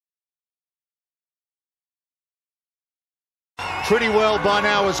pretty well by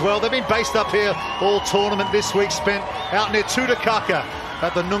now as well. They've been based up here all tournament this week, spent out near Tudakaka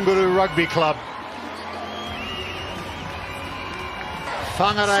at the Nunguru Rugby Club.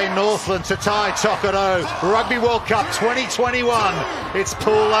 Whangarei Northland to Tai Tokato. Rugby World Cup 2021. It's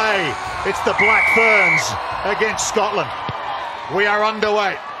Pool A. It's the Black Ferns against Scotland. We are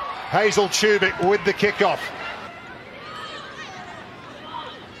underway. Hazel Chubik with the kickoff.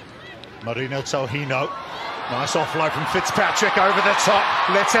 Marino Tohino. Nice offload from Fitzpatrick over the top.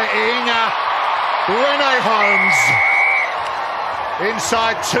 Lete Inga. Rene Holmes.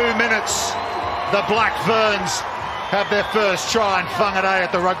 Inside 2 minutes, the Black Ferns have their first try in Whangarei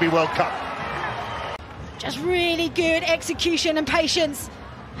at the Rugby World Cup. Just really good execution and patience,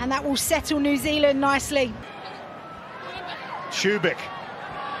 and that will settle New Zealand nicely. Chubik.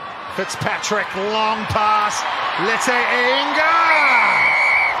 Fitzpatrick, long pass. Lete Inga.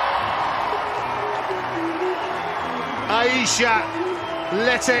 Aisha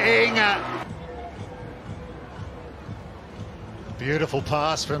Lete Inga. Beautiful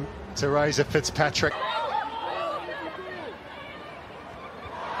pass from Teresa Fitzpatrick.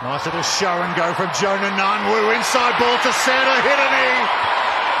 Nice little show and go from Jonah Nunwu. Inside ball to Sarah Hiddeny.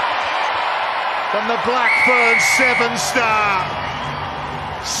 From the Black Ferns 7-star.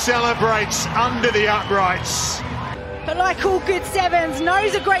 Celebrates under the uprights. But like all good sevens,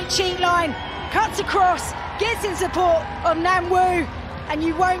 knows a great cheat line, cuts across, gets in support of Nunwu, and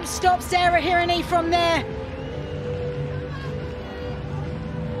you won't stop Sarah Hiddeny from there.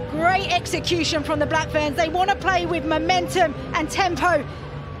 Great execution from the Black Ferns. They want to play with momentum and tempo.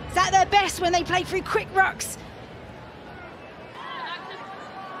 It's at their best when they play through quick rucks.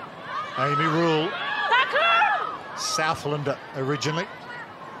 Amy Rule, Southlander originally,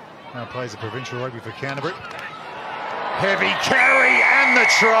 now plays the provincial rugby for Canterbury. Heavy carry and the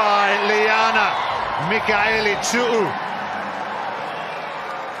try, Liana Mikaeli Tu'u.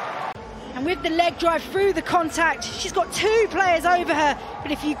 And with the leg drive through the contact, she's got 2 players over her,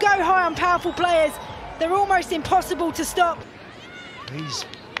 but if you go high on powerful players, they're almost impossible to stop. These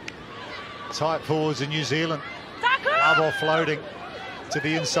tight forwards in New Zealand love offloading to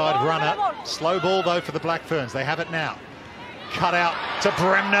the inside runner. Slow ball though for the Black Ferns. They have it now. Cut out to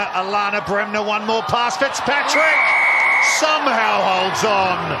Bremner. Alana Bremner. One more pass. Fitzpatrick somehow holds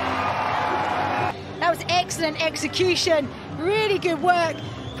on. That was excellent execution. Really good work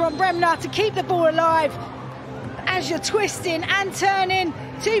from Bremner to keep the ball alive. As you're twisting and turning,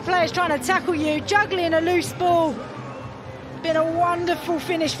 2 players trying to tackle you, juggling a loose ball. Been a wonderful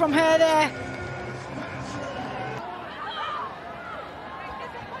finish from her there.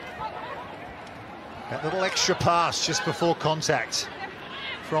 That little extra pass just before contact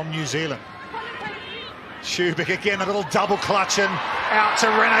from New Zealand. Chubik again, a little double clutch and out to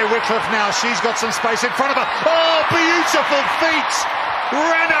Renee Wycliffe now. She's got some space in front of her. Oh, beautiful feet.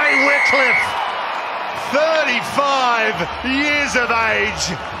 Renee Wycliffe, 35 years of age,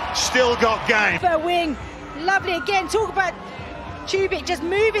 still got game. For a wing, lovely again. Talk about Chubik just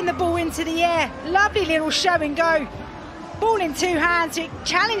moving the ball into the air. Lovely little show and go. Ball in 2 hands, so it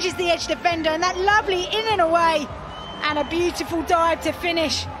challenges the edge defender, and that lovely in and away, and a beautiful dive to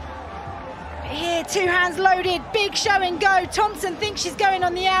finish. Here, 2 hands loaded, big show and go. Thompson thinks she's going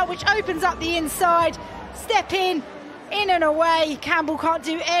on the out, which opens up the inside. Step in and away. Campbell can't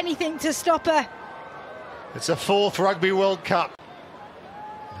do anything to stop her. It's a 4th Rugby World Cup.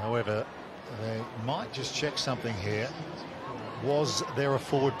 However, they might just check something here. Was there a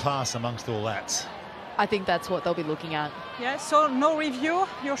forward pass amongst all that? I think that's what they'll be looking at. Yeah, so no review,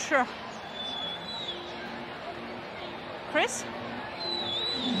 you're sure? Chris?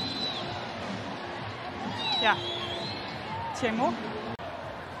 Yeah. Tiemo?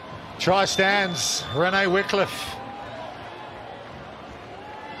 Try stands, Renee Wycliffe.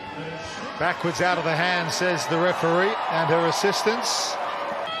 Backwards out of the hand, says the referee and her assistants.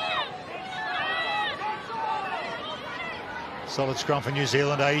 Solid scrum for New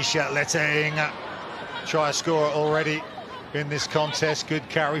Zealand. Aisha Letting, try scorer already in this contest. Good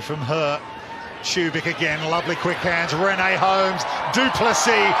carry from her. Chubik again, lovely quick hands. Renee Holmes,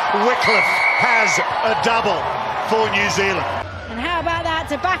 Duplessis, Wycliffe has a double for New Zealand. And how about that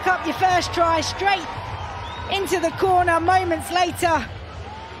to back up your first try straight into the corner moments later.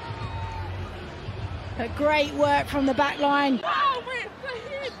 But great work from the back line.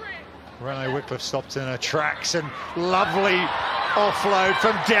 Renee Wycliffe stopped in her tracks and lovely offload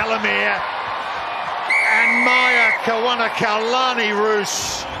from Delamere. And Maya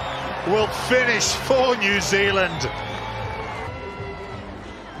Kawanakaulani-Roos will finish for New Zealand.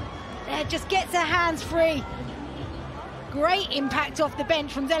 There, just gets her hands free. Great impact off the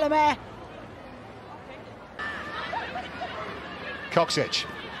bench from Delamere. Coxedge.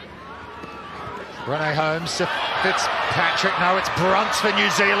 Rene Holmes to Fitzpatrick. No, it's Brunt for New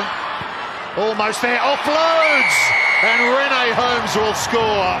Zealand. Almost there. Offloads! And Rene Holmes will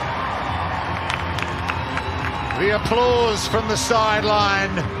score. The applause from the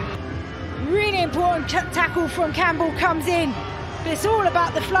sideline. Really important tackle from Campbell comes in. But it's all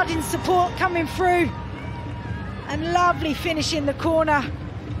about the flooding support coming through. And lovely finish in the corner.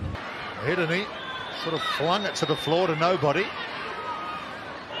 Hidden, sort of flung it to the floor to nobody.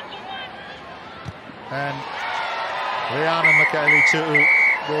 And Liana Makeli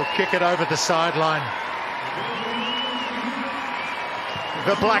will kick it over the sideline.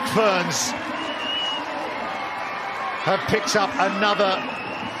 The Black Ferns have picked up another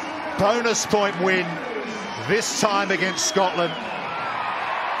bonus point win, this time against Scotland.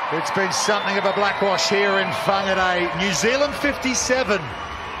 It's been something of a blackwash here in Whangarei. New Zealand 57,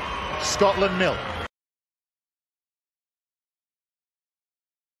 Scotland 0.